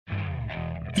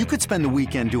You could spend the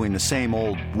weekend doing the same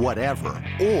old whatever,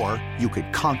 or you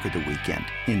could conquer the weekend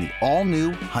in the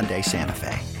all-new Hyundai Santa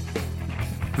Fe.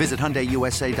 Visit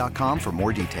HyundaiUSA.com for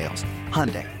more details.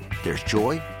 Hyundai, there's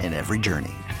joy in every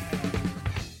journey.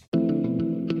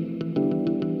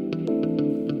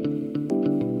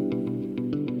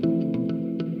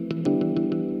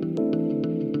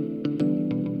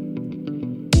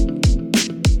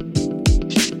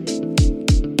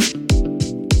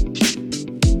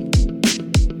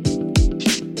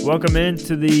 Welcome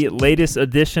into the latest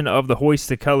edition of the Hoist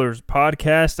the Colors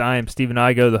podcast. I am Stephen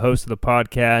Igo, the host of the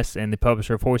podcast and the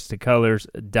publisher of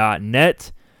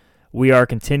HoistTheColors.net. We are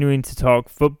continuing to talk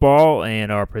football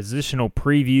and our positional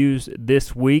previews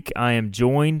this week. I am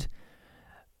joined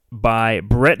by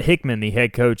Brett Hickman, the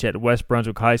head coach at West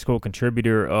Brunswick High School,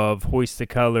 contributor of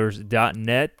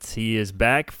HoistTheColors.net. He is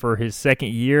back for his second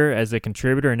year as a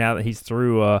contributor now that he's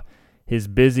through his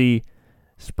busy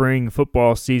spring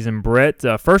football season. Brett,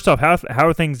 first off, how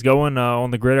are things going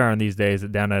on the gridiron these days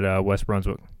down at West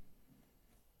Brunswick?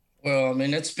 Well, I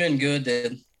mean, it's been good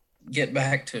to get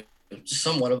back to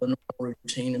somewhat of a normal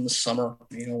routine in the summer.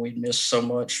 You know, we'd missed so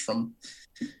much from,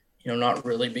 not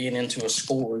really being into a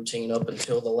school routine up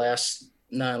until the last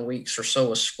 9 weeks or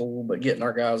so of school, but getting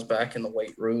our guys back in the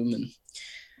weight room and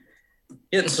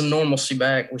getting some normalcy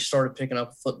back. We started picking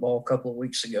up football a couple of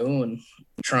weeks ago and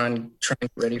trying to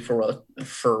get ready for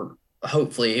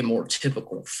hopefully a more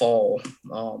typical fall.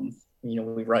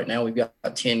 Right now we've got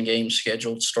 10 games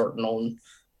scheduled starting on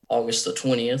August the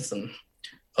 20th and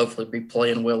hopefully be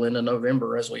playing well into November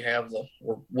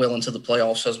we're well into the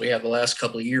playoffs as we have the last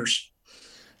couple of years.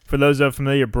 For those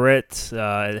unfamiliar, Brett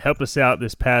helped us out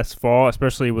this past fall,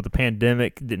 especially with the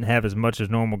pandemic. Didn't have as much as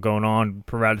normal going on.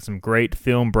 Provided some great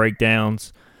film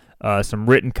breakdowns, some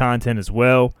written content as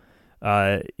well.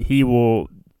 He will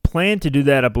plan to do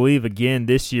that, I believe, again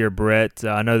this year, Brett.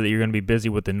 I know that you're going to be busy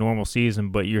with the normal season,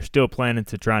 but you're still planning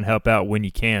to try and help out when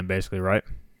you can, basically, right?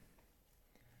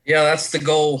 Yeah, that's the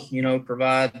goal,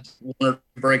 provide one or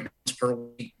two breakdowns per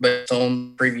week based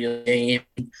on the previous game,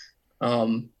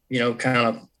 kind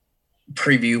of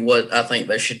preview what I think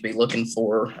they should be looking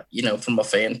for, from a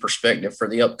fan perspective for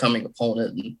the upcoming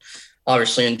opponent, and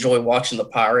obviously enjoy watching the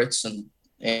Pirates and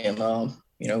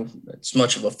as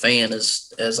much of a fan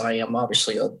as I am,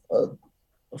 obviously a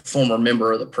former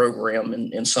member of the program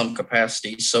in some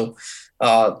capacity. So,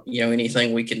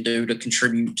 anything we can do to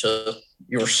contribute to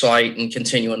your site and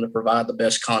continuing to provide the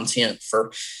best content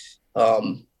for,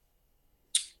 the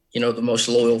most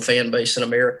loyal fan base in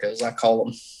America, as I call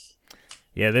them.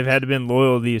 Yeah, they've had to been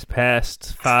loyal these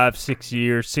past 5-6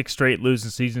 years, 6 straight losing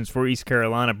seasons for East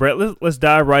Carolina. Brett, let's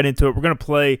dive right into it. We're going to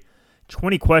play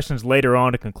 20 questions later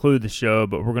on to conclude the show,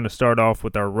 but we're going to start off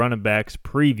with our running backs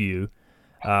preview.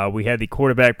 We had the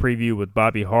quarterback preview with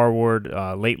Bobby Harward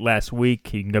late last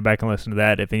week. You can go back and listen to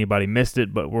that if anybody missed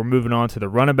it, but we're moving on to the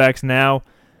running backs now.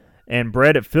 And,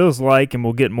 Brett, it feels like, and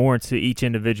we'll get more into each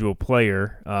individual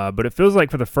player, but it feels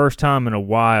like for the first time in a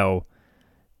while,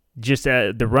 just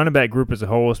at the running back group as a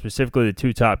whole, specifically the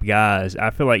two top guys, I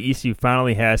feel like ECU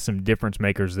finally has some difference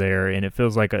makers there, and it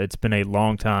feels like it's been a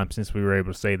long time since we were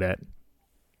able to say that.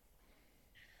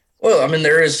 Well, I mean,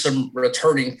 there is some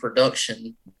returning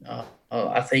production.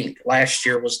 I think last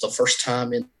year was the first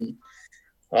time in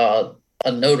a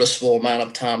noticeable amount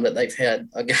of time that they've had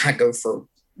a guy go for,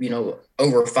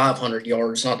 over 500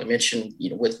 yards, not to mention,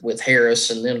 with Harris,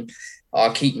 and then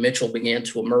Keaton Mitchell began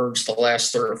to emerge the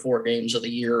last 3 or 4 games of the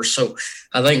year. So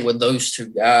I think with those two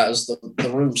guys, the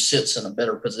room sits in a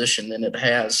better position than it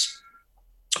has,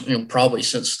 probably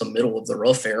since the middle of the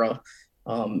Ruff era.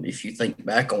 If you think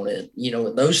back on it,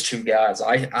 those two guys,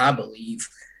 I believe,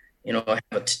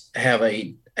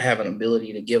 have an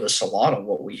ability to give us a lot of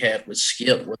what we had with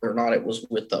Skip, whether or not it was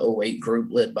with the 08 group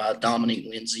led by Dominique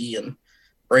Lindsay and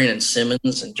Brandon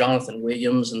Simmons and Jonathan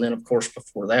Williams. And then, of course,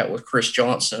 before that with Chris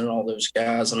Johnson and all those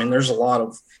guys. I mean, there's a lot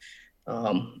of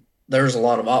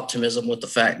optimism with the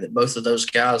fact that both of those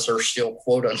guys are still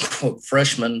quote unquote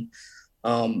freshmen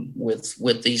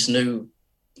with these new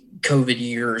COVID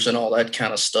years and all that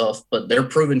kind of stuff, but they're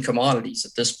proven commodities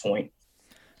at this point.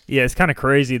 Yeah, it's kind of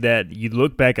crazy that you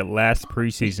look back at last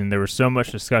preseason, there was so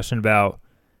much discussion about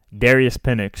Darius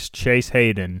Penix, Chase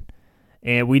Hayden,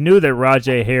 and we knew that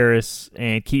Rajay Harris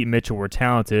and Keaton Mitchell were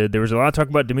talented. There was a lot of talk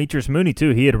about Demetrius Mooney,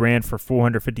 too. He had ran for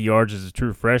 450 yards as a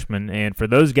true freshman, and for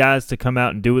those guys to come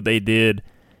out and do what they did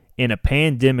in a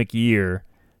pandemic year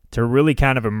to really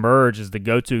kind of emerge as the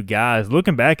go-to guys,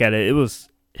 looking back at it, it was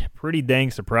pretty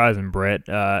dang surprising, Brett.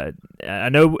 I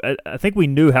think we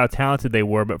knew how talented they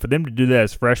were, but for them to do that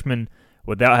as freshmen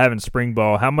without having spring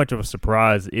ball, how much of a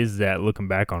surprise is that looking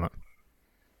back on it?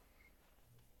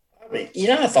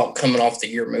 I thought coming off the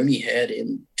year Mooney had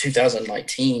in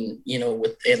 2019,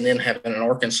 and then having an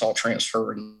Arkansas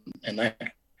transfer, and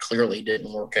that clearly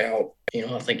didn't work out.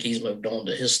 I think he's moved on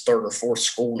to his third or fourth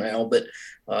school now, but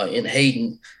in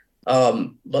Hayden.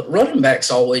 But running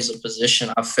back's always a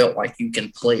position I felt like you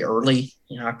can play early.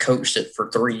 I coached it for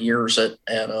 3 years at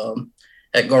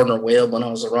Gardner-Webb when I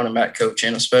was a running back coach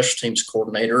and a special teams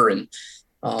coordinator, and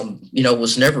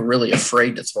was never really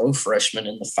afraid to throw freshmen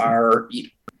in the fire,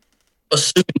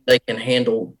 assuming they can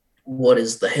handle what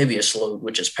is the heaviest load,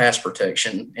 which is pass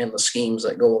protection and the schemes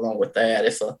that go along with that.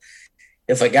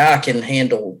 If a guy can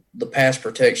handle the pass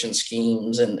protection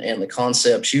schemes and the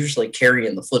concepts, usually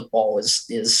carrying the football is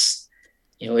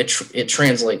it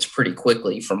translates pretty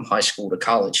quickly from high school to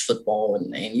college football.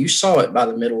 And you saw it by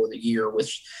the middle of the year with,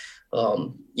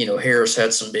 Harris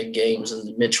had some big games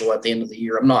and Mitchell at the end of the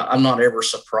year. I'm not ever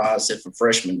surprised if a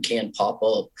freshman can pop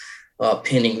up,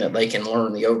 pending that they can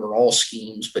learn the overall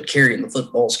schemes, but carrying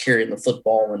the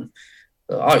football. And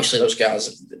obviously those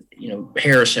guys,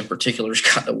 Harris in particular,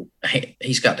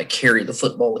 he's got to carry the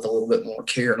football with a little bit more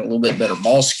care and a little bit better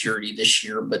ball security this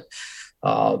year. But,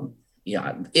 I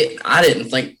didn't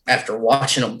think after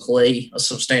watching them play a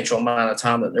substantial amount of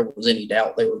time that there was any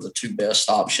doubt they were the two best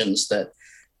options that,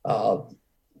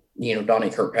 Donnie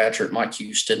Kirkpatrick, Mike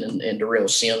Houston, and Darrell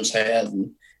Sims had.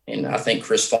 And I think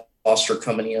Chris Foster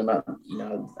coming in, I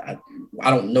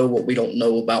don't know what we don't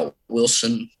know about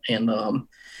Wilson and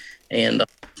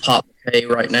Pop McKay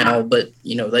right now, but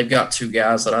they've got two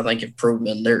guys that I think have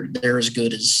proven they're as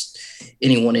good as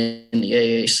anyone in the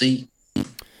AAC.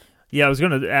 Yeah, I was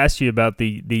going to ask you about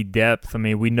the depth. I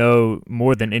mean, we know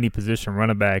more than any position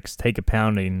running backs take a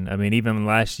pounding. I mean, even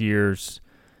last year's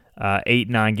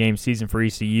 8-9 game season for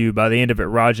ECU, by the end of it,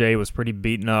 Rajay was pretty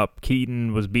beaten up.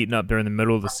 Keaton was beaten up during the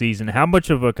middle of the season. How much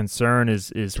of a concern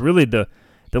is really the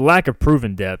lack of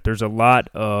proven depth? There's a lot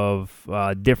of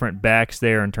different backs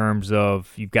there in terms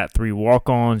of you've got 3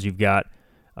 walk-ons, you've got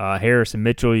Harris and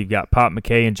Mitchell, you've got Pop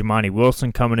McKay and Jamani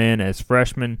Wilson coming in as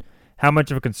freshmen. How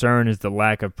much of a concern is the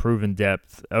lack of proven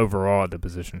depth overall at the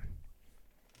position?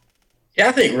 Yeah,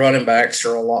 I think running backs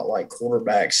are a lot like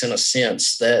quarterbacks in a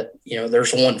sense that,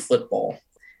 there's one football.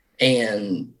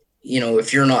 And,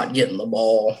 if you're not getting the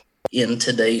ball in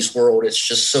today's world, it's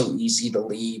just so easy to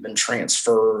leave and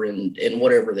transfer and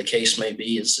whatever the case may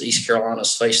be. As East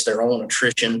Carolina's faced their own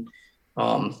attrition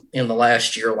in the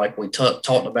last year, like we talked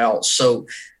about. So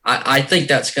I think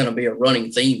that's going to be a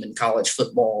running theme in college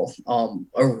football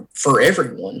for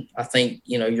everyone. I think,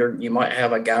 you might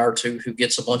have a guy or two who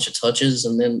gets a bunch of touches,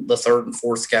 and then the third and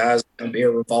fourth guy is going to be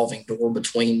a revolving door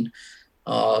between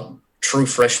true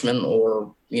freshmen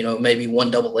or, maybe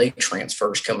one AA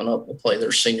transfers coming up will play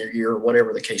their senior year or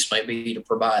whatever the case may be to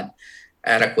provide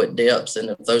adequate depth. And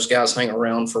if those guys hang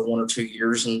around for 1 or 2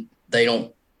 years and they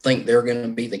don't think they're going to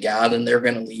be the guy, then they're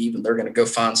going to leave and they're going to go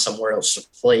find somewhere else to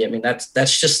play. I mean,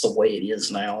 that's just the way it is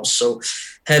now. So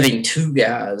having 2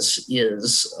 guys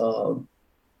is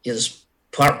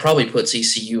probably puts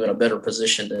ECU in a better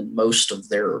position than most of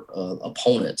their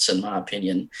opponents, in my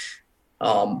opinion.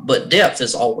 But depth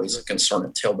is always a concern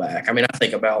at tailback. I mean, I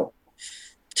think about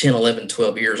 10, 11,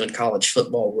 12 years in college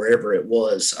football, wherever it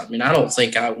was. I mean, I don't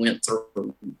think I went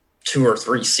through 2 or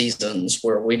 3 seasons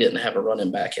where we didn't have a running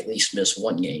back at least miss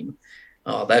one game.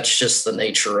 That's just the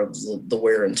nature of the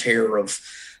wear and tear of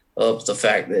the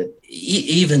fact that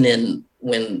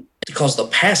because the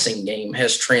passing game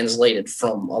has translated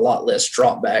from a lot less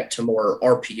drop back to more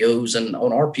RPOs, and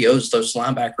on RPOs, those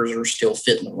linebackers are still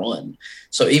fitting the run.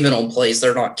 So even on plays,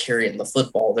 they're not carrying the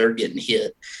football, they're getting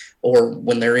hit. Or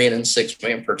when they're in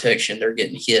 6-man protection, they're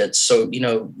getting hit. So, you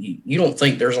don't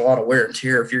think there's a lot of wear and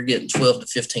tear if you're getting 12 to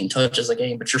 15 touches a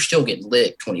game, but you're still getting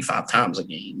licked 25 times a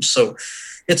game. So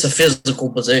it's a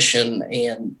physical position,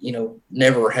 and,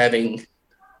 never having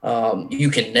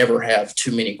you can never have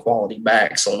too many quality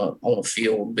backs on a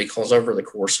field, because over the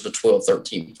course of a 12,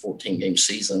 13, 14 game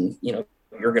season, you're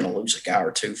going to lose a guy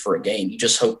or two for a game. You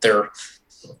just hope their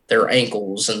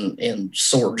ankles and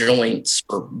sore joints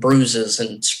or bruises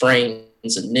and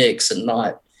sprains and nicks and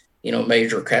not,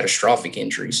 major catastrophic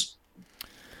injuries.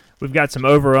 We've got some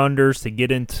over-unders to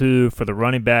get into for the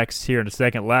running backs here in a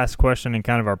second. Last question in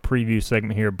kind of our preview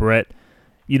segment here, Brett.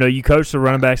 You coached the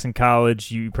running backs in college.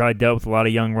 You probably dealt with a lot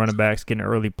of young running backs getting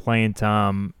early playing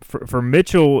time. For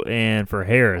Mitchell and for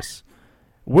Harris,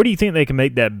 where do you think they can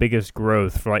make that biggest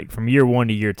growth, from year 1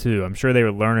 to year 2? I'm sure they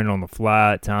were learning on the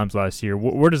fly at times last year.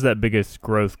 Where does that biggest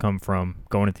growth come from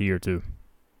going into year 2?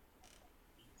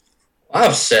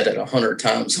 I've said it 100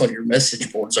 times on your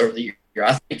message boards over the year.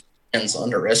 I think fans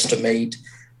underestimate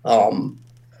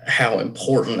how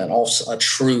important a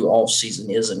true off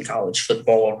season is in college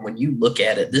football. And when you look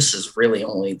at it, this is really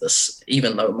only this,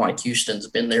 even though Mike Houston's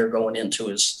been there going into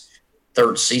his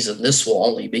third season, this will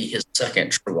only be his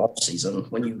second true off season.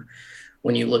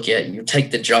 When you look at it, you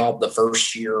take the job the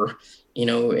first year,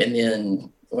 and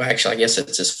then, well, actually, I guess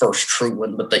it's his first true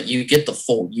one, but that you get the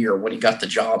full year when he got the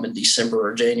job in December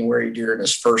or January during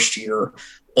his first year.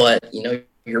 But,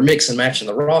 you're mix and matching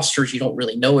the rosters. You don't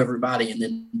really know everybody. And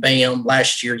then, bam,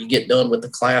 last year you get done with the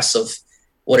class of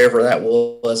whatever that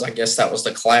was. I guess that was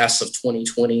the class of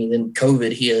 2020. And then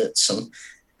COVID hits. And,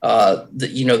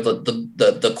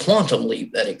 the quantum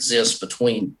leap that exists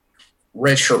between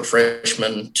redshirt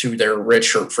freshmen to their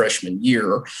redshirt freshman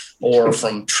year, or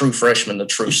from true freshmen to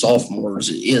true sophomores,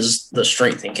 is the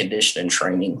strength and conditioning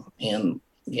training. And,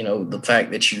 the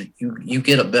fact that you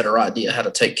get a better idea how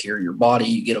to take care of your body,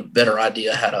 you get a better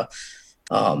idea how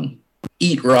to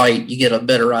eat right, you get a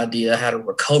better idea how to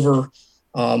recover.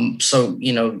 So,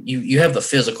 you have the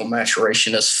physical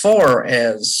maturation. As far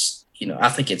as, I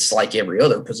think it's like every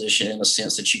other position in the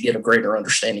sense that you get a greater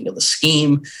understanding of the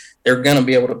scheme. They're going to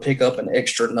be able to pick up an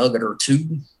extra nugget or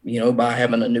two, by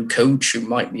having a new coach who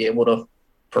might be able to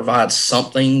provide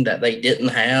something that they didn't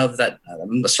have. That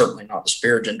I'm certainly not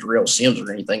disparaging Darrell Sims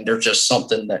or anything. There's just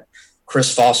something that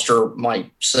Chris Foster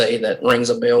might say that rings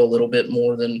a bell a little bit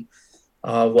more than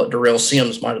what Darrell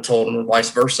Sims might have told him, or vice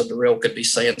versa. Darrell could be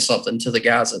saying something to the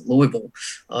guys at Louisville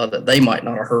that they might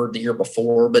not have heard the year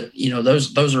before. But,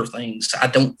 those are things I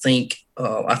don't think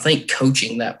I think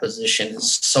coaching that position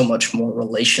is so much more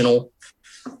relational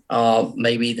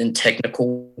maybe than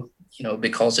technical,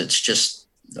 because it's just,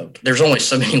 there's only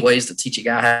so many ways to teach a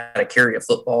guy how to carry a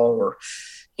football, or,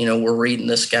 we're reading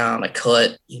this guy on a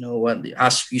cut.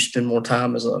 You spend more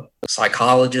time as a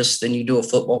psychologist than you do a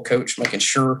football coach, making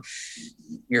sure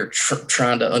you're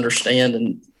trying to understand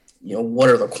and, what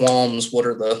are the qualms, what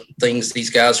are the things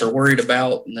these guys are worried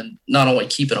about, and then not only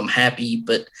keeping them happy,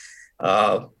 but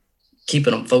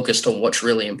keeping them focused on what's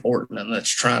really important, and that's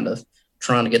trying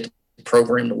to get the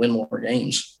program to win more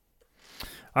games.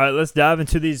 All right, let's dive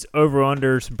into these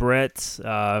over-unders, Brett.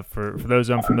 For those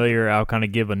unfamiliar, I'll kind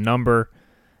of give a number,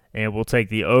 and we'll take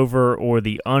the over or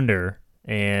the under,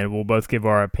 and we'll both give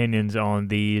our opinions on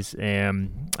these.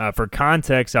 And for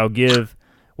context, I'll give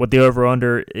what the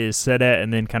over-under is set at,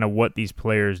 and then kind of what these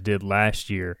players did last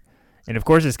year. And, of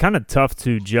course, it's kind of tough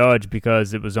to judge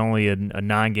because it was only a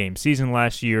 9-game season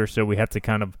last year, so we have to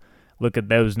kind of look at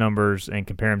those numbers and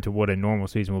compare them to what a normal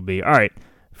season will be. All right.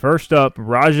 First up,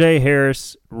 Rahjai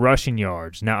Harris rushing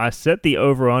yards. Now, I set the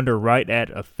over-under right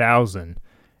at 1,000,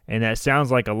 and that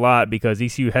sounds like a lot because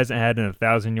ECU hasn't had an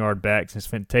 1,000-yard back since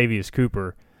Fentavious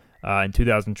Cooper in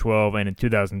 2012 and in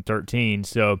 2013.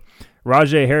 So,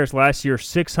 Rahjai Harris last year,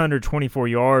 624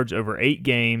 yards over 8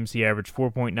 games. He averaged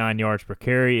 4.9 yards per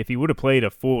carry. If he would have played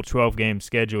a full 12-game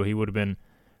schedule, he would have been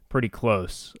pretty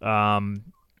close.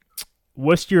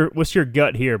 What's your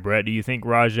gut here, Brett? Do you think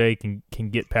Rahjai can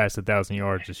get past 1,000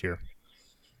 yards this year?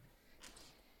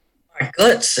 My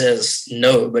gut says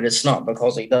no, but it's not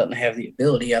because he doesn't have the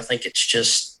ability. I think it's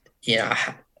just,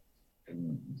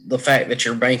 the fact that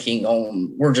you're banking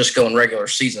on, we're just going regular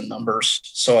season numbers.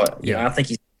 So, I think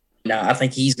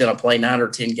he's going to play 9 or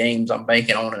 10 games. I'm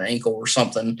banking on an ankle or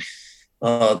something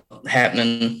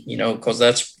happening, because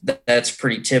that's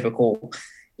pretty typical.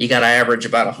 You got to average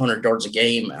about 100 yards a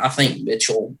game. I think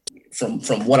Mitchell, from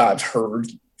what I've heard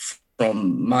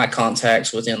from my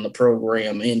contacts within the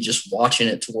program and just watching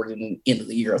it toward the end of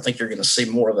the year, I think you're going to see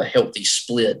more of a healthy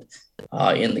split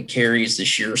in the carries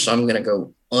this year. So I'm going to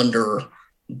go under,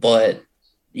 but,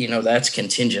 that's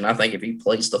contingent. I think if he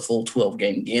plays the full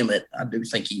 12-game gamut, I do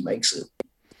think he makes it.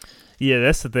 Yeah,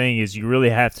 that's the thing is you really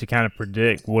have to kind of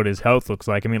predict what his health looks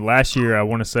like. I mean, last year I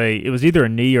want to say it was either a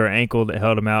knee or ankle that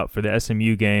held him out for the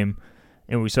SMU game,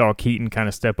 and we saw Keaton kind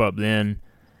of step up then.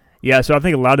 Yeah, so I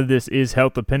think a lot of this is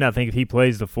health dependent. I think if he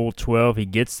plays the full 12, he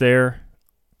gets there.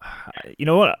 You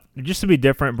know what? Just to be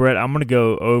different, Brett, I'm going to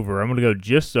go over. I'm going to go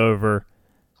just over.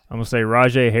 I'm going to say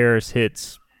Rahjai Harris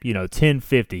hits,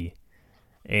 1050,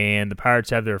 and the Pirates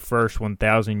have their first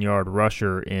 1,000-yard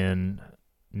rusher in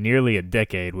nearly a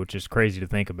decade, which is crazy to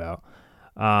think about.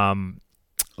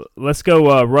 Let's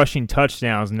go rushing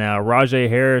touchdowns now. Rahjai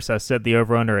Harris, I set the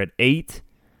over-under at 8.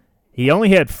 He only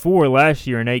had 4 last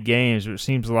year in 8 games, which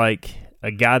seems like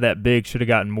a guy that big should have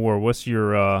gotten more. What's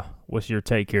your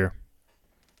take here?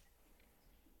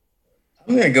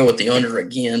 I'm going to go with the under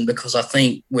again because I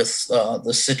think with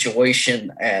the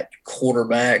situation at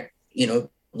quarterback,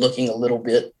 looking a little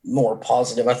bit more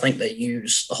positive. I think they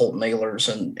use Holton Ahlers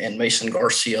and Mason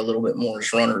Garcia a little bit more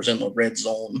as runners in the red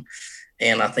zone.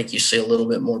 and I think you see a little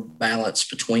bit more balance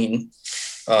between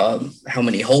how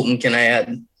many Holton can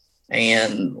add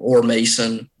or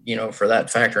Mason, for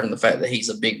that factor, and the fact that he's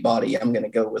a big body. I'm going to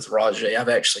go with Rajay. I've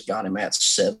actually got him at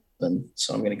 7,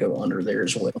 so I'm going to go under there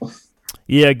as well.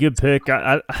 Yeah, good pick.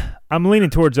 I'm leaning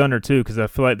towards under too because I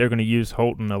feel like they're going to use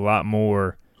Holton a lot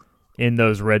more in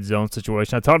those red zone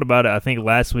situations. I talked about it, I think,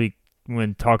 last week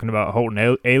when talking about Holton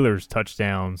Ahlers'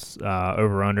 touchdowns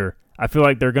over under. I feel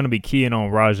like they're going to be keying on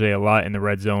Rajay a lot in the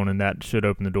red zone, and that should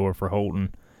open the door for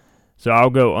Holton. So I'll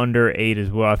go under 8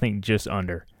 as well. I think just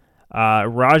under.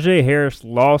 Rajay Harris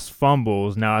lost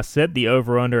fumbles. Now, I set the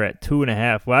over-under at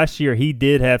 2.5. Last year, he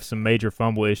did have some major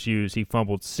fumble issues. He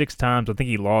fumbled 6 times. I think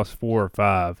he lost 4 or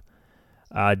 5.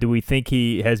 Do we think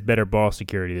he has better ball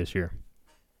security this year?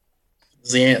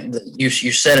 You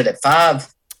set it at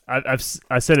 5? I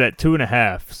set it at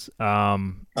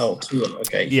 2.5. 2.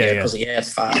 Okay. Yeah, because he had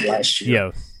 5 last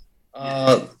year. Yeah.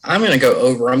 I'm going to go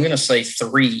over. I'm going to say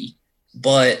 3.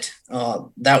 But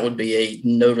that would be a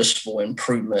noticeable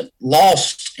improvement.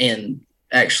 Lost and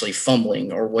actually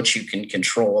fumbling are what you can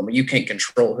control. I mean, you can't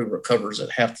control who recovers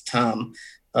at half the time.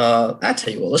 I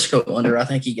tell you what, let's go under. I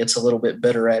think he gets a little bit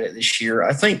better at it this year.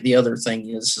 I think the other thing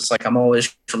is, it's like I'm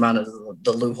always reminded of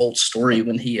the Lou Holtz story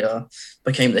when he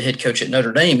became the head coach at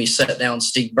Notre Dame. He sat down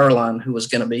Steve Berline, who was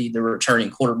going to be the returning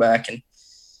quarterback,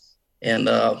 and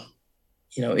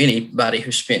anybody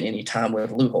who spent any time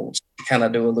with Lou Holtz kind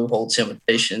of do a Lou Holtz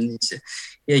imitation. He said,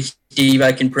 "Yeah, Steve,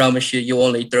 I can promise you'll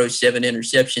only throw 7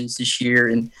 interceptions this year."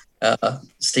 And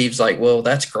Steve's like, "Well,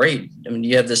 that's great. I mean,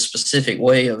 you have this specific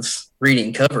way of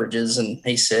reading coverages." And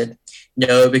he said,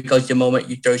 "No, because the moment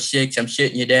you throw 6, I'm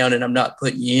sitting you down and I'm not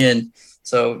putting you in."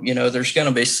 So, there's going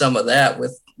to be some of that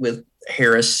with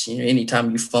Harris. Anytime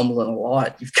you fumbling a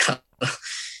lot, you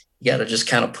got to just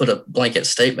kind of put a blanket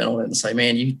statement on it and say,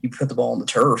 man, you put the ball on the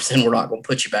turf, then we're not going to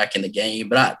put you back in the game.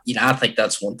 But I think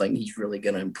that's one thing he's really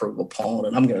going to improve upon,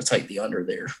 and I'm going to take the under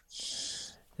there.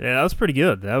 Yeah, that was pretty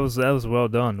good. That was well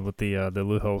done with the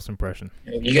Lou Holtz impression.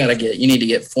 You need to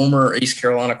get former East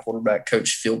Carolina quarterback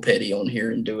coach Phil Petty on here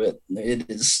and do it.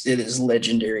 It is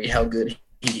legendary how good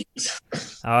he is.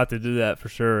 I'll have to do that for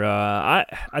sure. I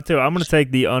tell you, I'm going to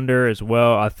take the under as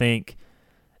well. I think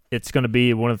it's going to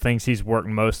be one of the things he's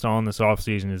working most on this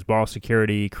offseason is ball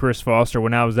security. Chris Foster,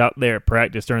 when I was out there at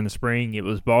practice during the spring, it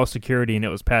was ball security and it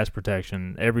was pass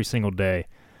protection every single day.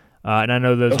 And I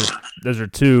know those are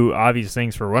 2 obvious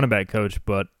things for a running back coach,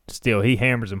 but still, he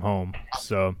hammers them home.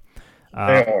 So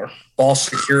they are. Ball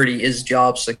security is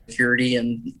job security,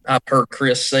 and I've heard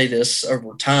Chris say this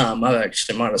over time. I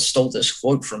actually might have stole this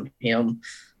quote from him.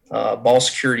 Ball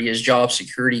security is job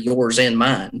security, yours and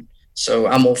mine. So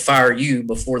I'm going to fire you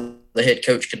before the head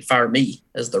coach can fire me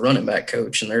as the running back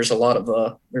coach. And there's a lot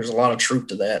of truth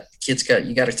to that.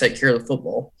 You got to take care of the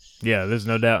football. Yeah, there's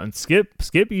no doubt. And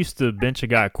Skip used to bench a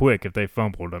guy quick if they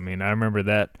fumbled. I mean, I remember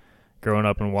that growing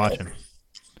up and watching.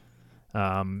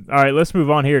 All right, let's move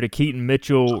on here to Keaton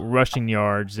Mitchell rushing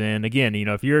yards. And again,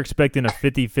 if you're expecting a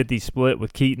 50-50 split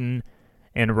with Keaton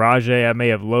and Rajay, I may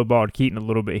have lowballed Keaton a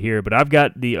little bit here, but I've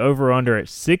got the over-under at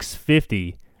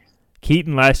 650.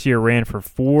 Keaton last year ran for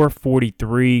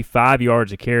 443, 5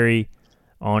 yards a carry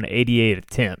on 88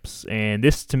 attempts. And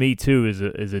this, to me, too,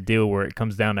 is a deal where it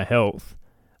comes down to health.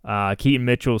 Keaton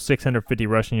Mitchell, 650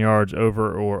 rushing yards,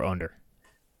 over or under?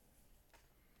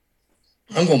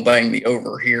 I'm going to bang the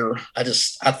over here. I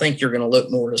think you're going to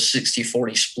look more at a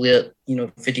 60-40 split,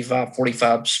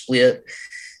 55-45 split.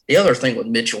 The other thing with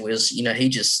Mitchell is,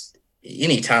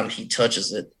 anytime he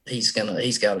touches it, he's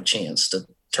got a chance to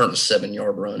turn a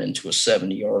 7-yard run into a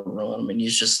 70-yard run. I mean,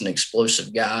 he's just an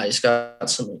explosive guy. He's got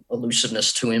some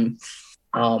elusiveness to him.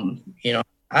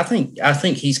 I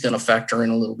think he's going to factor in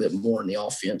a little bit more in the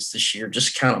offense this year.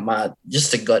 Just kind of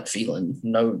just a gut feeling.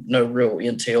 No real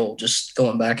intel. Just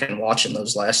going back and watching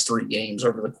those last 3 games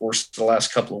over the course of the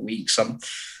last couple of weeks. I'm a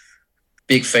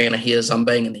big fan of his. I'm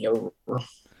banging the over.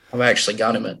 I've actually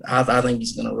got him I think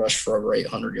he's going to rush for over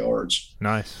 800 yards.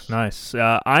 Nice.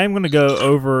 I am going to go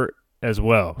over as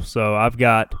well. So I've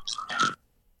got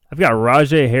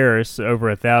Rajay Harris over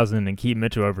 1,000 and Keaton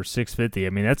Mitchell over 650.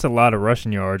 I mean, that's a lot of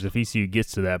rushing yards if ECU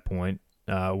gets to that point.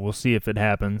 We'll see if it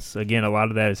happens. Again, a lot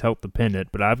of that is health dependent,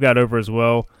 but I've got over as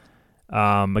well.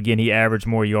 Again, he averaged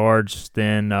more yards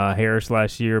than Harris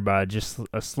last year by just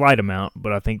a slight amount,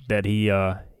 but I think that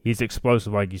he's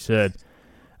explosive, like you said.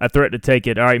 A threat to take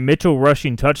it. All right, Mitchell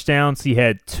rushing touchdowns. He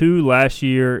had 2 last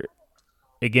year.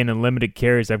 Again, in limited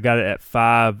carries. I've got it at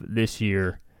 5 this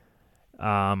year.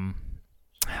 I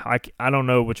don't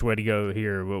know which way to go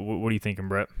here. What are you thinking,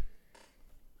 Brett?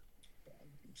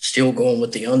 Still going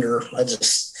with the under.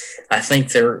 I think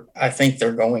they're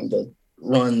going to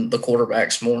run the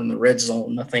quarterbacks more in the red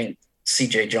zone. I think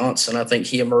C.J. Johnson, I think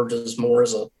he emerges more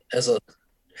as a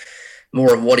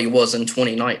more of what he was in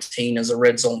 2019 as a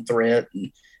red zone threat,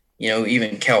 and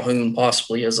even Calhoun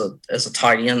possibly as a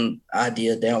tight end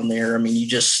idea down there. I mean,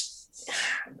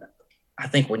 I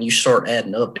think when you start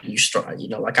adding up and you start,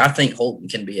 I think Holton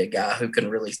can be a guy who can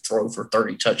really throw for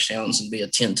 30 touchdowns and be a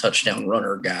 10 touchdown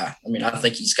runner guy. I mean, I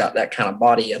think he's got that kind of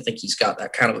body. I think he's got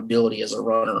that kind of ability as a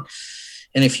runner.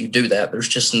 And if you do that, there's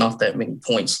just not that many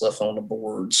points left on the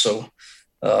board. So,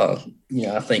 I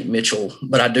think Mitchell,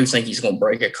 but I do think he's going to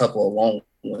break a couple of long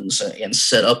ones and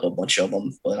set up a bunch of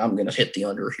them. But I'm going to hit the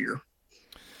under here.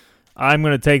 I'm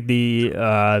going to take the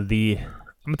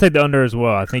under as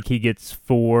well. I think he gets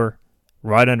 4,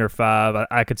 right under 5.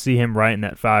 I could see him right in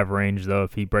that 5 range though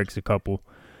if he breaks a couple,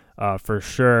 for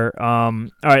sure. All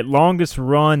right, longest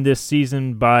run this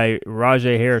season by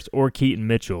Rajay Harris or Keaton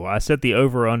Mitchell. I set the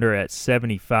over/under at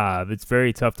 75. It's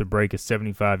very tough to break a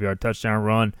 75-yard touchdown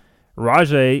run.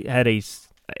 Rajay had a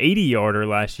 80-yarder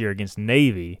last year against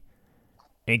Navy,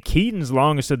 and Keaton's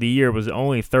longest of the year was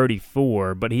only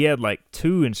 34, but he had like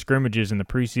 2 in scrimmages in the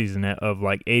preseason of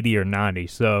like 80 or 90.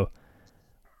 So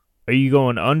are you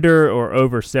going under or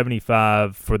over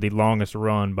 75 for the longest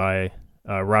run by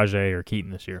Rajay or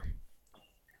Keaton this year?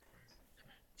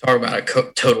 Talk about a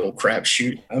total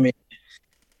crapshoot. I mean,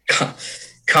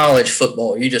 college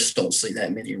football, you just don't see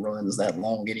that many runs that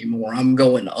long anymore. I'm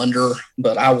going under,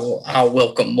 but I'll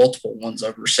welcome multiple ones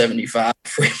over 75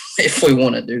 if we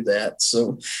want to do that.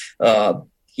 So, I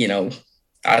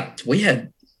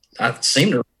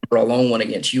seem to remember a long one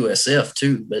against USF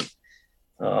too, but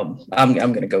I'm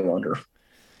going to go under.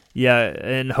 Yeah,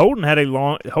 and Holden had a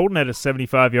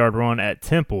 75-yard run at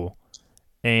Temple,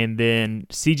 and then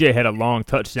CJ had a long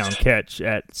touchdown catch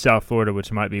at South Florida,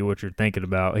 which might be what you're thinking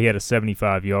about. He had a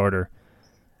 75-yarder.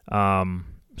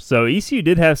 So ECU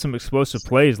did have some explosive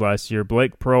plays last year.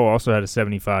 Blake Pearl also had a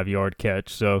 75-yard catch.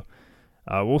 So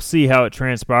we'll see how it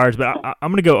transpires. But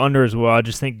I'm going to go under as well. I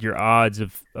just think your odds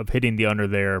of hitting the under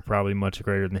there are probably much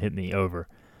greater than hitting the over.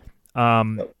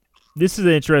 This is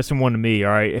an interesting one to me.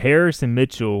 All right, Harris and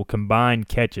Mitchell combined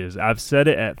catches. I've set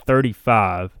it at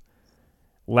 35.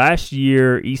 Last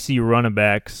year, ECU running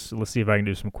backs, let's see if I can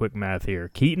do some quick math here.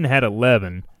 Keaton had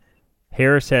 11.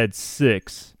 Harris had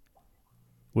 6,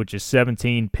 which is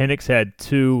 17. Penix had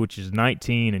 2, which is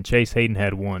 19. And Chase Hayden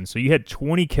had 1. So you had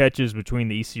 20 catches between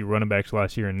the ECU running backs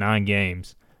last year in 9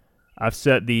 games. I've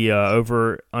set the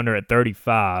over-under at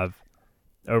 35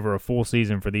 over a full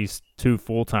season for these 2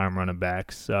 full-time running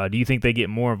backs. Do you think they get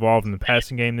more involved in the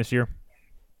passing game this year?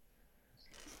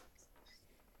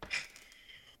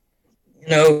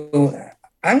 I'm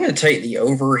going to take the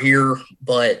over here,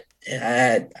 but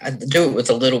I do it with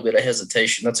a little bit of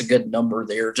hesitation. That's a good number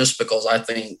there, just because I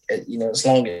think, as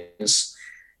long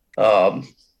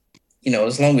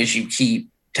as you keep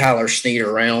Tyler Snead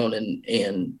around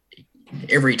and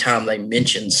every time they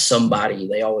mention somebody,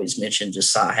 they always mention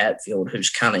Josiah Hatfield, who's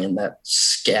kind of in that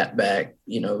scat back,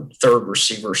 third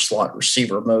receiver, slot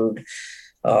receiver mode.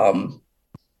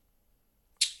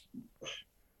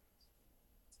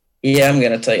 Yeah, I'm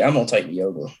gonna take the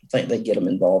over. I think they get them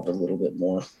involved a little bit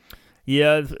more.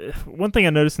 Yeah, one thing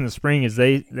I noticed in the spring is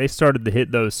they started to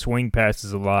hit those swing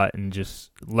passes a lot and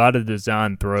just a lot of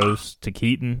design throws to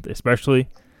Keaton, especially.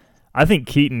 I think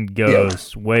Keaton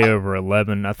goes way over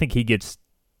 11. I think he gets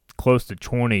close to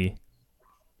 20,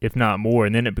 if not more,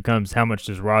 and then it becomes how much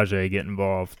does Rajay get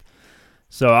involved.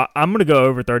 So I'm gonna go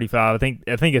over 35. I think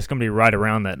it's gonna be right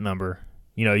around that number.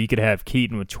 You could have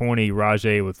Keaton with 20,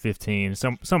 Rajay with 15,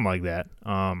 something like that.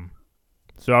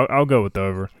 So I'll go with the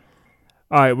over.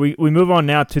 All right, we move on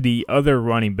now to the other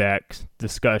running backs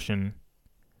discussion,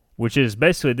 which is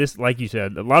basically this, like you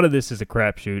said, a lot of this is a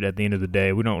crapshoot at the end of the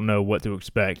day. We don't know what to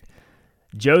expect.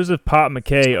 Joseph Pop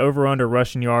McKay, over-under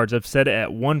rushing yards, I've set it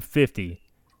at 150.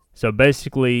 So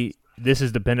basically, this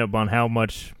is dependent upon how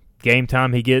much game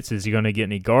time he gets. Is he going to get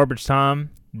any garbage time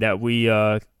that we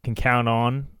can count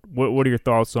on? What are your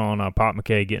thoughts on Pop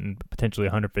McKay getting potentially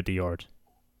 150 yards?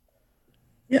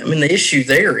 Yeah, the issue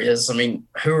there is,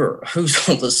 who's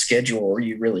on the schedule are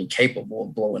you really capable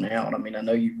of blowing out? I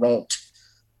know you ranked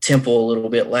Temple a little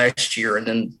bit last year, and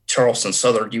then Charleston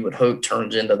Southern, you would hope,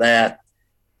 turns into that.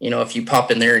 If you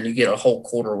pop in there and you get a whole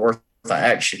quarter worth of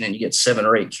action and you get 7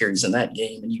 or 8 carries in that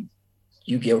game and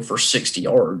you go for 60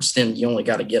 yards, then you only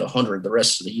got to get 100 the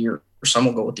rest of the year. So I'm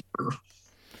going to go with the over.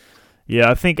 Yeah,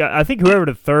 I think whoever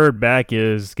the third back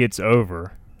is gets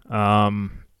over.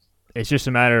 It's just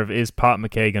a matter of, is Pop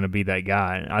McKay going to be that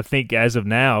guy? I think as of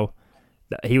now,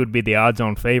 he would be the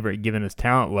odds-on favorite given his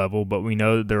talent level, but we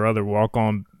know that there are other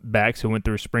walk-on backs who went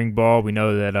through spring ball. We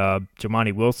know that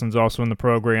Jamani Wilson's also in the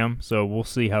program, so we'll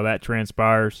see how that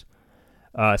transpires.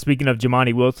 Speaking of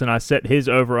Jamani Wilson, I set his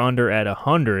over-under at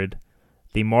 100.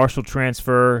 The Marshall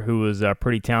transfer, who was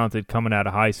pretty talented coming out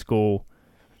of high school.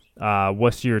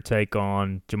 What's your take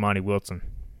on Jamani Wilson?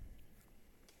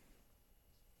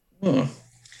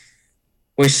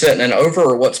 We setting an over,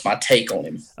 or what's my take on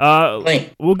him?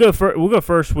 We'll go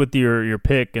first with your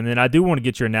pick, and then I do want to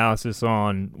get your analysis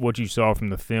on what you saw from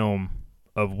the film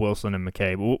of Wilson and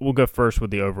McKay. But we'll go first with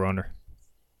the over/under.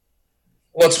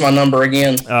 What's my number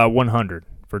again? 100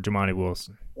 for Jamani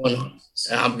Wilson.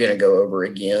 I'm gonna go over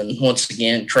again. Once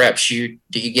again, crapshoot.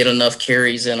 Do you get enough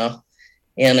carries in a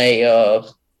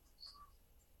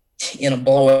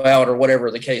blowout or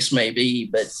whatever the case may be?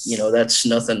 But that's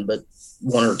nothing but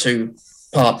one or two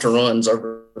pop to runs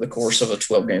over the course of a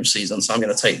 12-game season. So I'm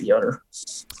going to take the under.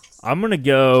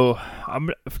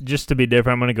 Just to be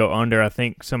different, I'm going to go under. I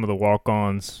think some of the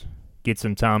walk-ons get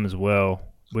some time as well,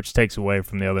 which takes away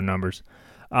from the other numbers.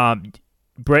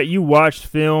 Brett, you watched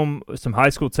film, some high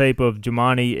school tape of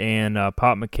Jamani and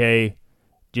Pop McKay.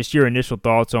 Just your initial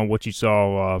thoughts on what you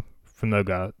saw from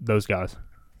those guys.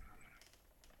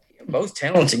 Both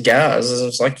talented guys.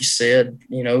 It's like you said,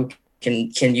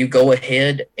 can you go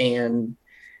ahead and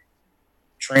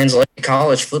translate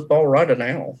college football right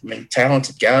now? I mean,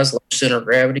 talented guys, low center of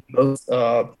gravity, both,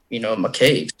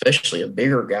 McKay, especially a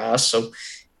bigger guy. So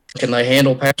can they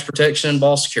handle pass protection and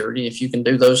ball security? If you can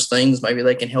do those things, maybe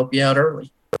they can help you out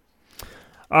early.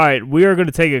 All right, we are going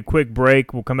to take a quick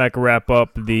break. We'll come back and wrap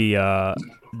up the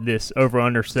this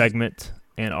over-under segment,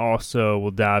 and also we'll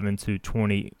dive into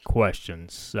 20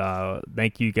 questions.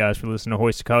 Thank you guys for listening to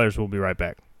Hoist the Colors. We'll be right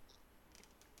back.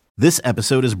 This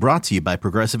episode is brought to you by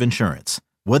Progressive Insurance.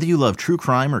 Whether you love true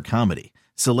crime or comedy,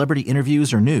 celebrity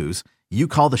interviews or news, you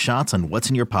call the shots on what's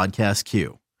in your podcast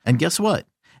queue. And guess what?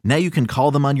 Now you can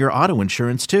call them on your auto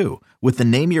insurance too with the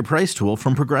Name Your Price tool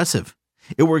from Progressive.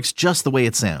 It works just the way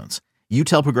it sounds. You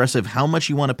tell Progressive how much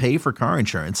you want to pay for car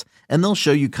insurance, and they'll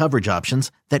show you coverage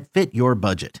options that fit your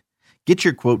budget. Get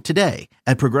your quote today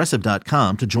at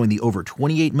Progressive.com to join the over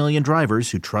 28 million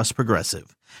drivers who trust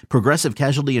Progressive. Progressive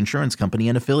Casualty Insurance Company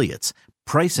and Affiliates.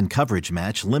 Price and coverage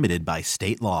match limited by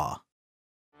state law.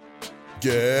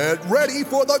 Get ready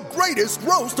for the greatest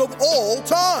roast of all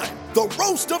time. The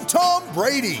Roast of Tom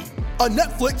Brady. A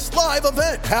Netflix live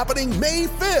event happening May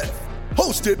 5th.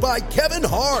 Hosted by Kevin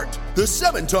Hart. The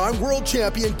 7-time world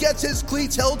champion gets his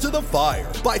cleats held to the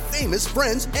fire by famous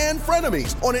friends and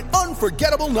frenemies on an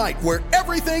unforgettable night where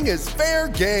everything is fair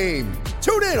game.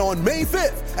 Tune in on May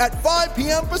 5th at 5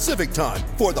 p.m. Pacific time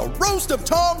for the Roast of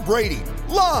Tom Brady.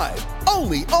 Live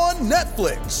only on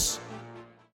Netflix.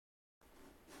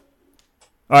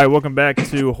 All right, welcome back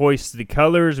to Hoist the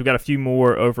Colors. We've got a few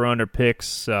more over-under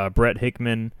picks. Brett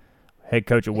Hickman, head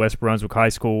coach at West Brunswick High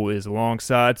School, is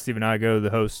alongside Stephen Igo, the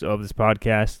host of this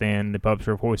podcast and the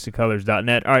publisher of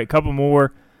HoistTheColors.net. All right, a couple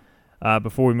more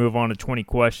before we move on to 20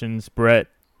 questions. Brett,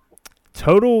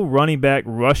 total running back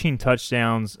rushing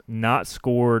touchdowns not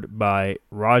scored by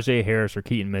Rajay Harris or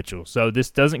Keaton Mitchell. So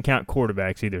this doesn't count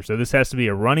quarterbacks either. So this has to be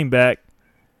a running back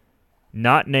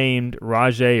not named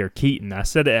Rajay or Keaton. I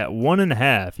said it at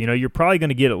 1.5. You're probably going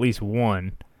to get at least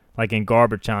one, like in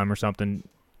garbage time or something.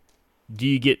 Do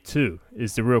you get two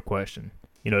is the real question.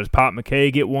 Does Pop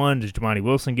McKay get one? Does Jamani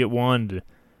Wilson get one?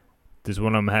 Does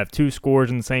one of them have two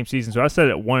scores in the same season? So I said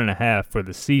at 1.5 for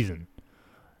the season.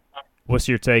 What's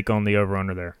your take on the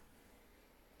over-under there?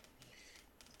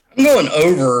 I'm going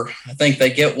over. I think they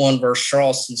get one versus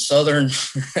Charleston Southern.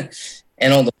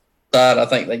 And on the side, I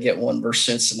think they get one versus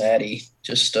Cincinnati.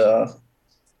 Just, kind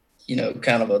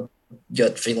of a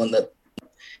gut feeling that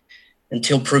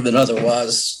until proven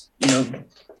otherwise,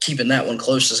 keeping that one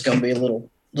close is going to be a little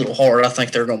hard. I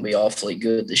think they're going to be awfully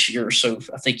good this year. So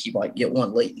I think you might get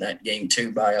one late in that game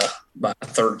too by a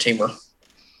third teamer.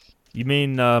 You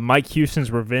mean Mike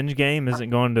Houston's revenge game isn't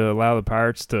going to allow the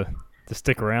Pirates to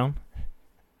stick around?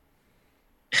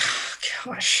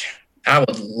 Gosh, I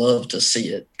would love to see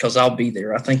it because I'll be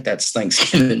there. I think that's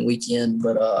Thanksgiving weekend,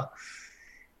 but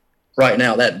right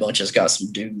now that bunch has got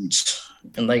some dudes,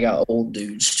 and they got old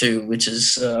dudes too, which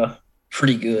is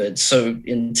pretty good. So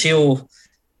until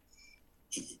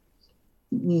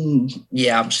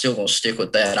I'm still going to stick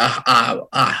with that.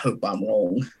 I hope I'm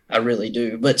wrong. I really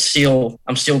do. But still,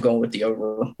 I'm still going with the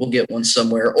over. We'll get one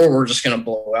somewhere, or we're just going to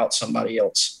blow out somebody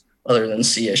else other than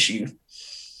CSU.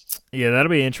 Yeah, that'll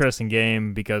be an interesting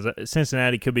game because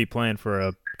Cincinnati could be playing for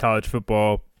a college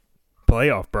football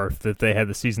playoff berth if they have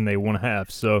the season they want to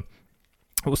have. So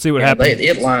we'll see what happens.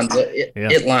 It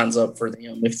lines up for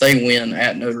them. If they win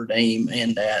at Notre Dame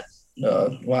and at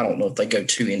Well, I don't know if they go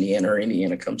to Indiana or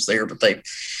Indiana comes there, but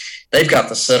they've got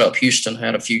the setup Houston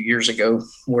had a few years ago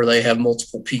where they have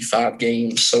multiple P5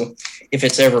 games. So if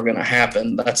it's ever going to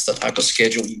happen, that's the type of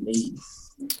schedule you need.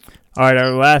 All right,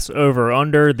 our last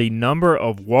over-under, the number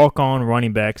of walk-on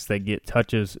running backs that get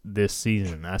touches this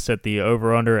season. I set the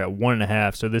over-under at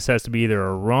 1.5, so this has to be either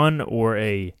a run or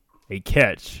a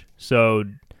catch. So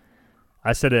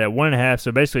I set it at 1.5,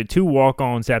 so basically 2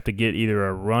 walk-ons have to get either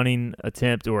a running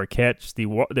attempt or a catch.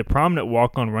 The prominent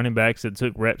walk-on running backs that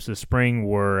took reps this spring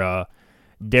were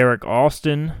Derek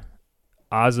Austin,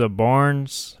 Asa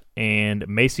Barnes, and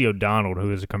Macy O'Donnell,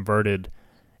 who is a converted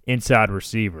inside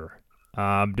receiver.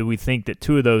 Do we think that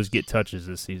 2 of those get touches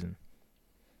this season?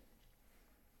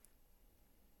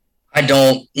 I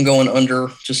don't. I'm going under.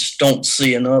 Just don't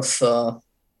see enough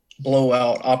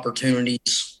blowout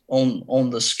opportunities on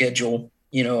the schedule.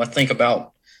 You know, I think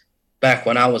about back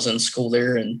when I was in school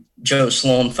there, and Joe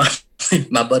Sloan,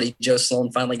 my buddy Joe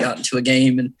Sloan, finally got into a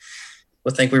game, and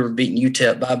I think we were beating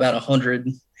UTEP by about 100,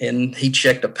 and he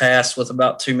checked a pass with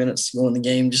about 2 minutes to go in the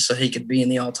game just so he could be in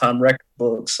the all-time record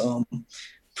books.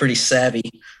 Pretty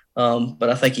savvy, but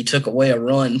I think he took away a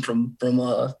run from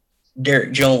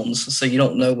Derek Jones. So you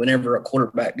don't know whenever a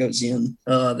quarterback goes in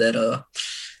that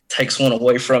takes one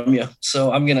away from you.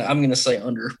 So I'm gonna say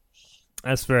under.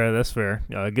 That's fair. That's fair.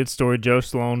 Good story, Joe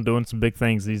Sloan doing some big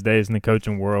things these days in the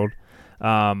coaching world.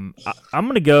 I'm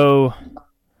gonna go.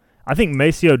 I think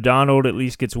Macy O'Donnell at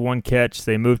least gets 1 catch.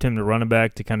 They moved him to running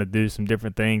back to kind of do some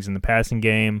different things in the passing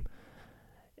game,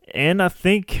 and I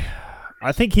think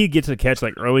he gets a catch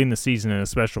like early in the season in a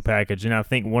special package, and I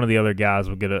think one of the other guys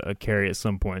will get a carry at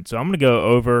some point. So I'm going to go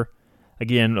over.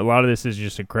 Again, a lot of this is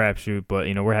just a crapshoot, but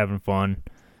we're having fun.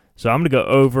 So I'm going to go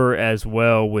over as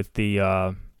well with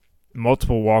the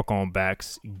multiple walk-on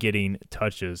backs getting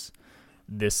touches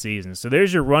this season. So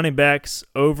there's your running backs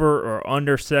over or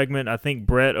under segment. I think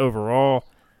Brett overall,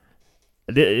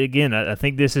 again, I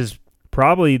think this is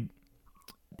probably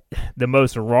the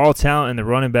most raw talent in the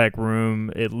running back room,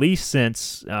 at least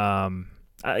since,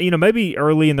 maybe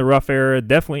early in the Ruff era,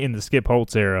 definitely in the Skip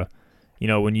Holtz era,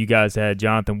 when you guys had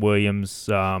Jonathan Williams,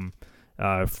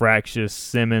 Fractious,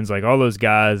 Simmons, like all those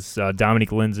guys,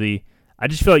 Dominique Lindsay. I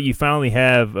just feel like you finally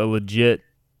have a legit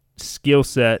skill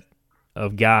set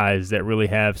of guys that really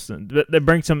have that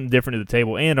bring something different to the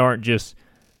table and aren't just,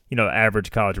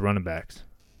 average college running backs.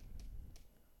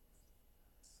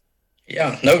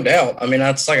 Yeah, no doubt. I mean,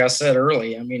 that's like I said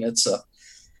early. I mean, it's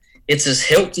as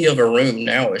healthy of a room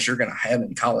now as you're going to have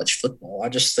in college football. I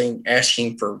just think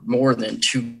asking for more than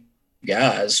 2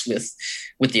 guys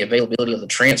with the availability of the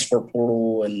transfer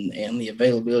portal and the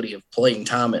availability of playing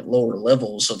time at lower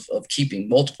levels of keeping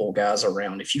multiple guys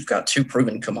around. If you've got 2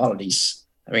 proven commodities,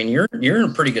 I mean, you're in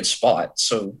a pretty good spot.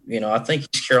 So, I think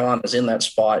East Carolina's in that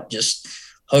spot. Just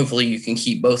hopefully you can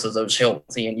keep both of those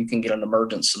healthy and you can get an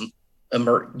emergence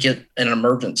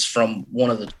from one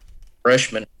of the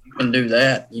freshmen. If you can do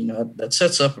that, that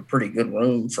sets up a pretty good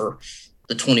room for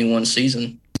the 21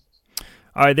 season.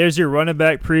 All right, there's your running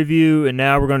back preview, and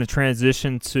now we're going to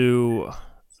transition to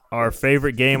our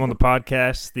favorite game on the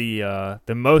podcast,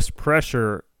 the most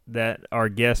pressure that our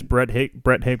guest Brett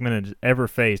Hickman has ever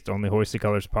faced on the Hoisted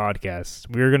Colors podcast.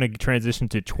 We're going to transition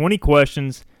to 20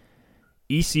 questions,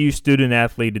 ECU Student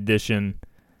Athlete Edition.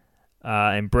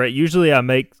 And Brett, usually I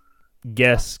make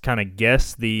guess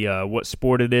the what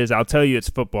sport it is. I'll tell you it's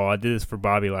football. I did this for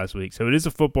Bobby last week. So it is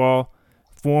a football,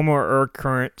 former or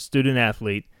current student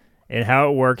athlete. And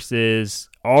how it works is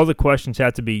all the questions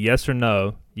have to be yes or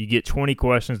no. You get 20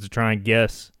 questions to try and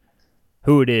guess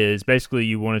who it is. Basically,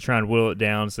 you want to try and whittle it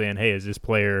down saying, hey, is this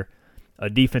player a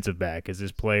defensive back? Is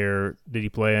this player, did he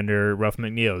play under Ruff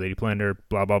McNeil? Did he play under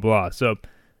blah, blah, blah? So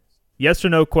yes or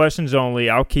no questions only.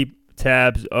 I'll keep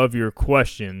tabs of your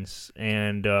questions,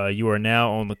 and you are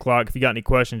now on the clock. If you got any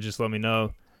questions, just let me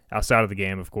know outside of the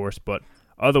game, of course. But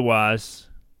otherwise,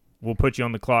 we'll put you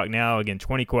on the clock now. Again,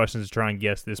 20 questions to try and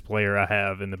guess this player I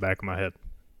have in the back of my head.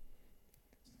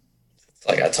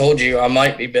 Like I told you, I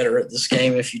might be better at this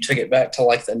game if you took it back to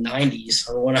like the 90s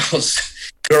or when I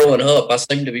was growing up. I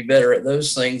seem to be better at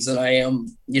those things than I am,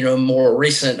 more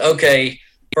recent. Okay,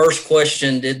 first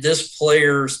question, did this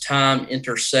player's time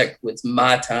intersect with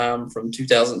my time from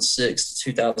 2006 to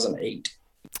 2008?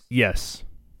 Yes.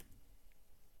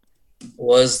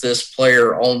 Was this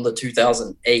player on the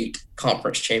 2008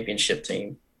 conference championship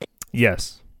team?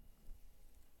 Yes.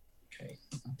 Okay.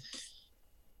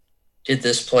 Did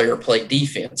this player play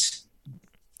defense?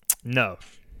 No.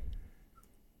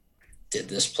 Did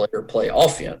this player play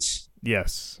offense?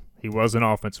 Yes. He was an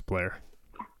offensive player.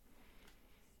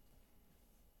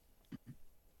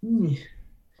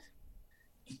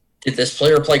 Did this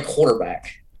player play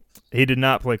quarterback? He did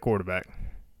not play quarterback.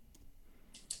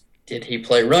 Did he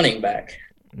play running back?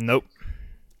 Nope.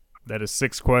 That is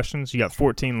 6 questions. You got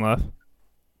 14 left.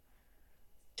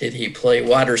 Did he play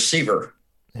wide receiver?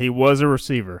 He was a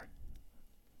receiver.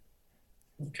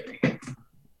 Okay.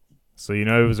 So you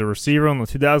know he was a receiver on the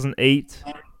 2008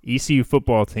 ECU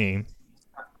football team.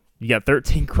 You got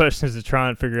 13 questions to try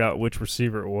and figure out which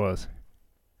receiver it was.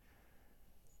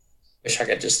 Wish I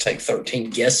could just take 13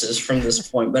 guesses from this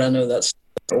point, but I know that's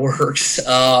how it works.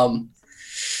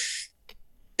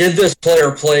 Did this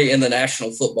player play in the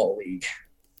National Football League?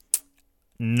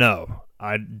 No,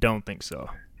 I don't think so.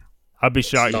 I'd be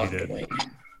shocked if you did.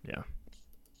 Dwayne. Yeah.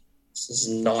 This is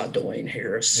not Dwayne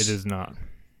Harris. It is not.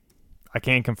 I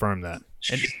can confirm that.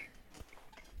 And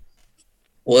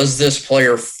was this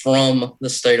player from the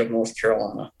state of North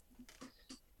Carolina?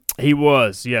 he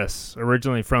was, yes,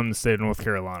 originally from the state of North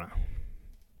Carolina.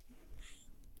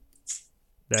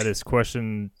 That is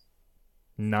question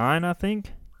 9, I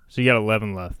think. So you got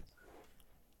 11 left.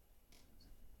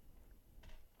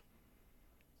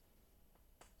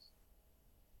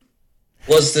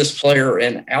 Was this player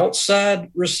an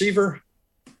outside receiver?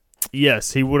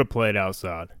 Yes, he would have played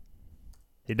outside.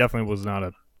 He definitely was not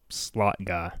a slot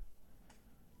guy.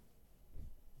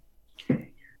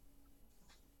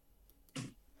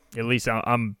 At least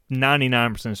I'm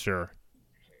 99% sure.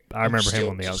 I remember him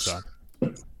on the outside.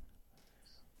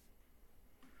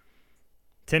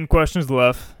 10 questions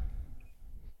left.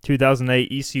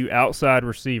 2008 ECU outside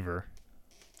receiver.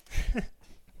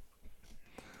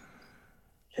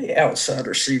 Hey, outside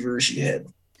receivers, you had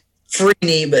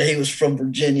Freeney, but he was from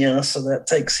Virginia, so that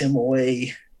takes him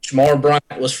away. Jamar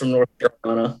Bryant was from North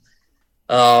Carolina.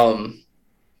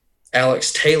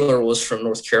 Alex Taylor was from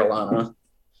North Carolina.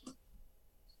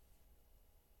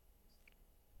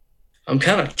 I'm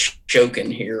kind of joking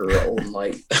here on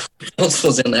like who else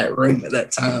was in that room at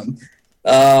that time.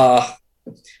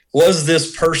 Was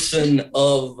this person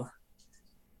of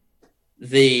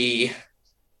the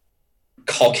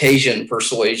Caucasian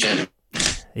persuasion?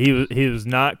 He was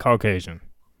not Caucasian.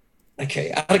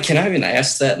 Okay, can I even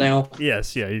ask that now?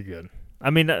 Yes, yeah, you're good. I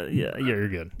mean, yeah, you're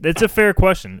good. It's a fair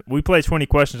question. We play 20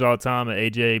 questions all the time at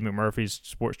AJ McMurphy's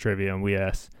Sports Trivia, and we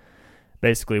ask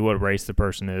basically what race the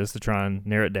person is to try and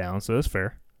narrow it down, so that's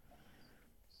fair.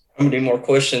 How many more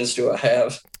questions do I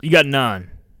have? You got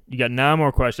 9. You got 9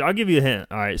 more questions. I'll give you a hint.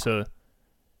 All right, so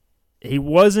he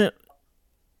wasn't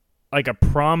like a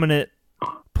prominent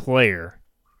player.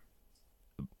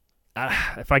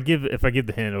 If I give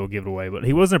the hint, it'll give it away. But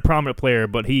he wasn't a prominent player,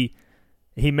 but he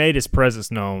made his presence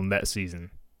known that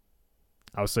season.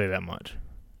 I'll say that much.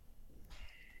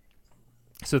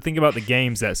 So think about the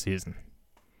games that season.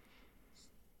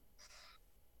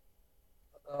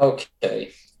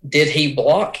 Okay. Did he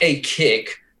block a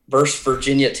kick versus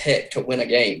Virginia Tech to win a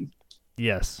game?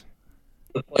 Yes.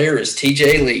 The player is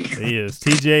TJ Lee. He is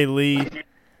TJ Lee,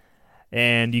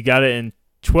 and you got it in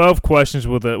 12 questions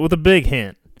with a big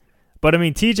hint. But I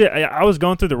mean, TJ, I was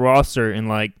going through the roster and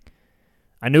like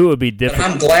I knew it would be different.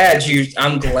 I'm glad you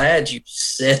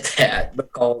said that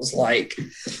because like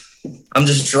I'm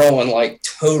just drawing like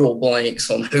total blanks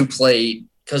on who played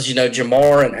because you know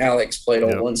Jamar and Alex played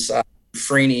on one side.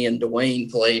 Freeney and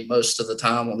Dwayne played most of the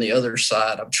time on the other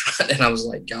side. I'm trying, and I was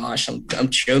like, "Gosh, I'm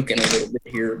choking a little bit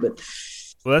here." But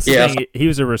well, that's the thing. He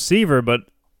was a receiver, but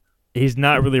he's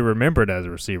not really remembered as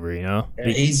a receiver. You know,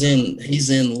 he's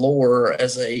in lore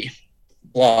as a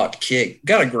blocked kick.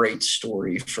 Got a great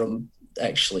story from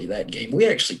actually that game. We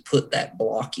actually put that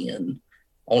block in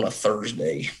on a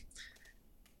Thursday,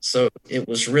 so it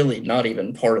was really not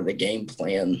even part of the game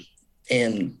plan.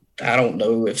 And I don't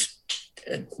know if.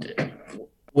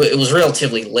 It was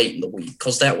relatively late in the week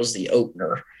because that was the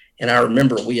opener. And I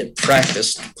remember we had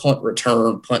practiced punt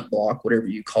return, punt block, whatever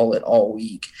you call it, all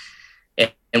week.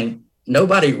 And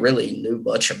nobody really knew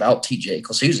much about TJ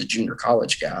because he was a junior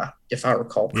college guy, if I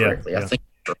recall correctly. Yeah. I think.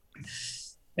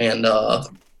 And,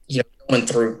 going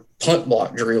through punt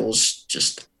block drills,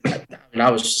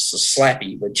 I was just a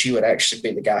slappy, but you would actually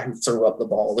be the guy who threw up the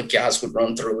ball. The guys would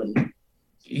run through and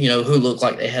who looked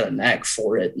like they had a knack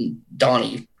for it. And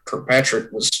Donnie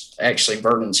Kirkpatrick was actually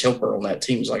Vernon's helper on that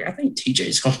team. He was like, I think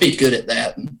TJ's going to be good at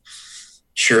that. And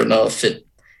sure enough, it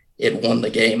won the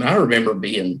game. And I remember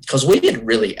because we had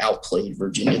really outplayed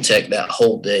Virginia Tech that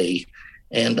whole day.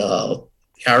 And I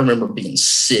remember being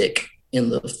sick in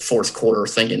the fourth quarter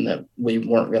thinking that we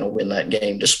weren't going to win that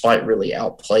game despite really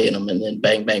outplaying them. And then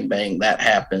bang, bang, bang, that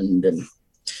happened. And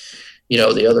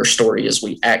the other story is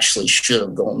we actually should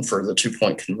have gone for the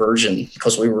 2-point conversion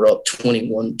because we were up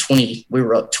 21-20. We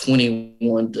were up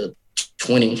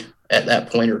 21-20 at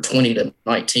that point, or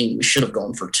 20-19. We should have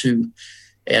gone for 2.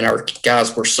 And our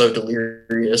guys were so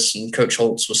delirious, and Coach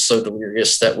Holtz was so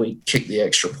delirious that we kicked the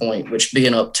extra point, which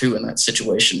being up 2 in that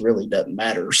situation really doesn't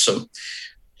matter. So,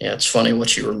 yeah, it's funny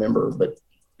what you remember, but,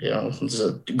 it was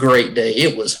a great day.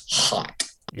 It was hot.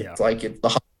 Yeah. Like the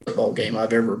hottest football game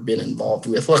I've ever been involved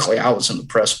with. Luckily, I was in the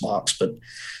press box,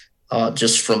 but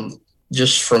just from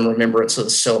remembrance of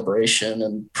the celebration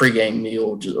and pregame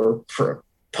meal or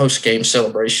post-game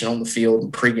celebration on the field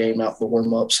and pregame out the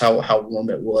warm-ups, how warm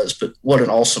it was. But what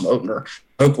an awesome opener.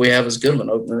 Hope we have as good of an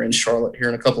opener in Charlotte here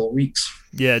in a couple of weeks.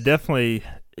 Yeah, definitely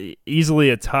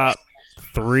easily a top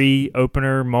 3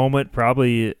 opener moment.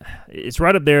 Probably it's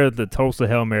right up there with the Tulsa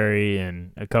Hail Mary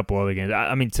and a couple other games.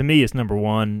 I mean, to me, it's number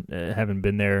 1. Haven't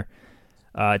been there.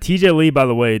 TJ Lee, by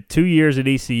the way, 2 years at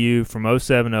ECU from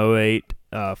 07 to 08,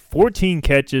 14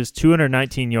 catches,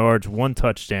 219 yards, 1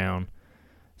 touchdown.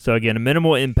 So, again, a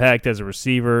minimal impact as a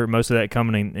receiver, most of that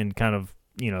coming in kind of,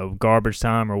 garbage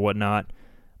time or whatnot.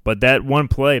 But that one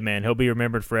play, man, he'll be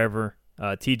remembered forever.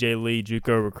 TJ Lee,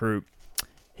 JUCO recruit.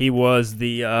 He was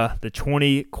the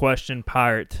 20-question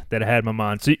pirate that I had in my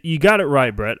mind. So you got it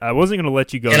right, Brett. I wasn't going to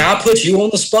let you go. Can I put you on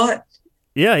the spot?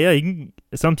 Yeah, you can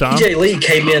sometime. TJ Lee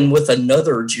came in with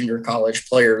another junior college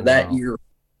player that year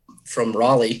from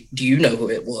Raleigh. Do you know who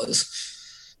it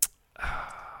was?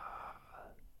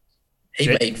 He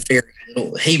made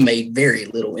very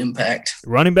little impact.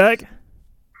 Running back?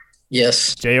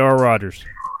 Yes. J.R. Rodgers.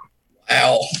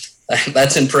 Wow.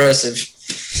 That's impressive.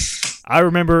 I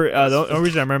remember the only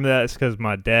reason I remember that is because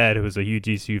my dad, who was a huge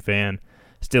ECU fan,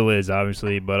 still is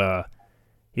obviously, but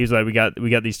he was like, we got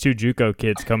these 2 JUCO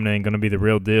kids coming in, going to be the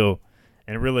real deal,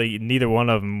 and really neither one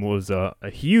of them was a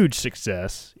huge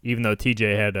success, even though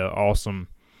TJ had an awesome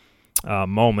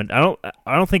moment. I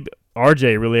don't think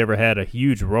RJ really ever had a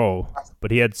huge role,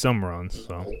 but he had some runs.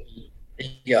 So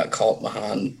he got caught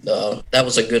behind. That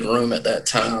was a good room at that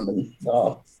time, and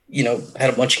had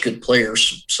a bunch of good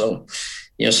players. So.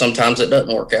 Sometimes it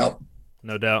doesn't work out.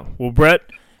 No doubt. Well, Brett,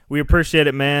 we appreciate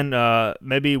it, man.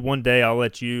 Maybe one day I'll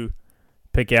let you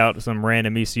pick out some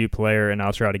random ECU player, and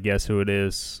I'll try to guess who it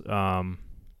is on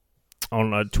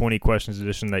a 20 questions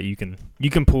edition that you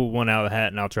can pull one out of the hat,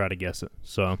 and I'll try to guess it.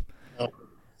 So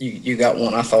you got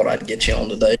one I thought I'd get you on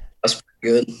today. That's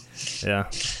pretty good. Yeah.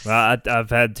 Well,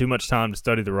 I've had too much time to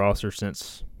study the roster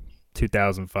since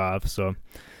 2005, so –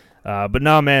 but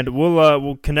no, man,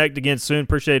 we'll connect again soon.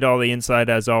 Appreciate all the insight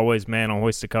as always, man, on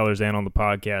Hoist the Colors and on the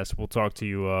podcast. We'll talk to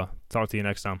you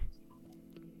next time.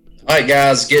 All right,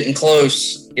 guys, getting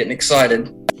close, getting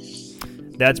excited.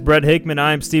 That's Brett Hickman.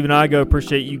 I am Stephen Igo.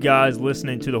 Appreciate you guys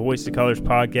listening to the Hoist the Colors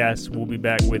podcast. We'll be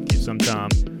back with you sometime,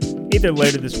 either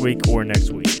later this week or next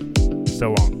week.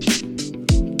 So long.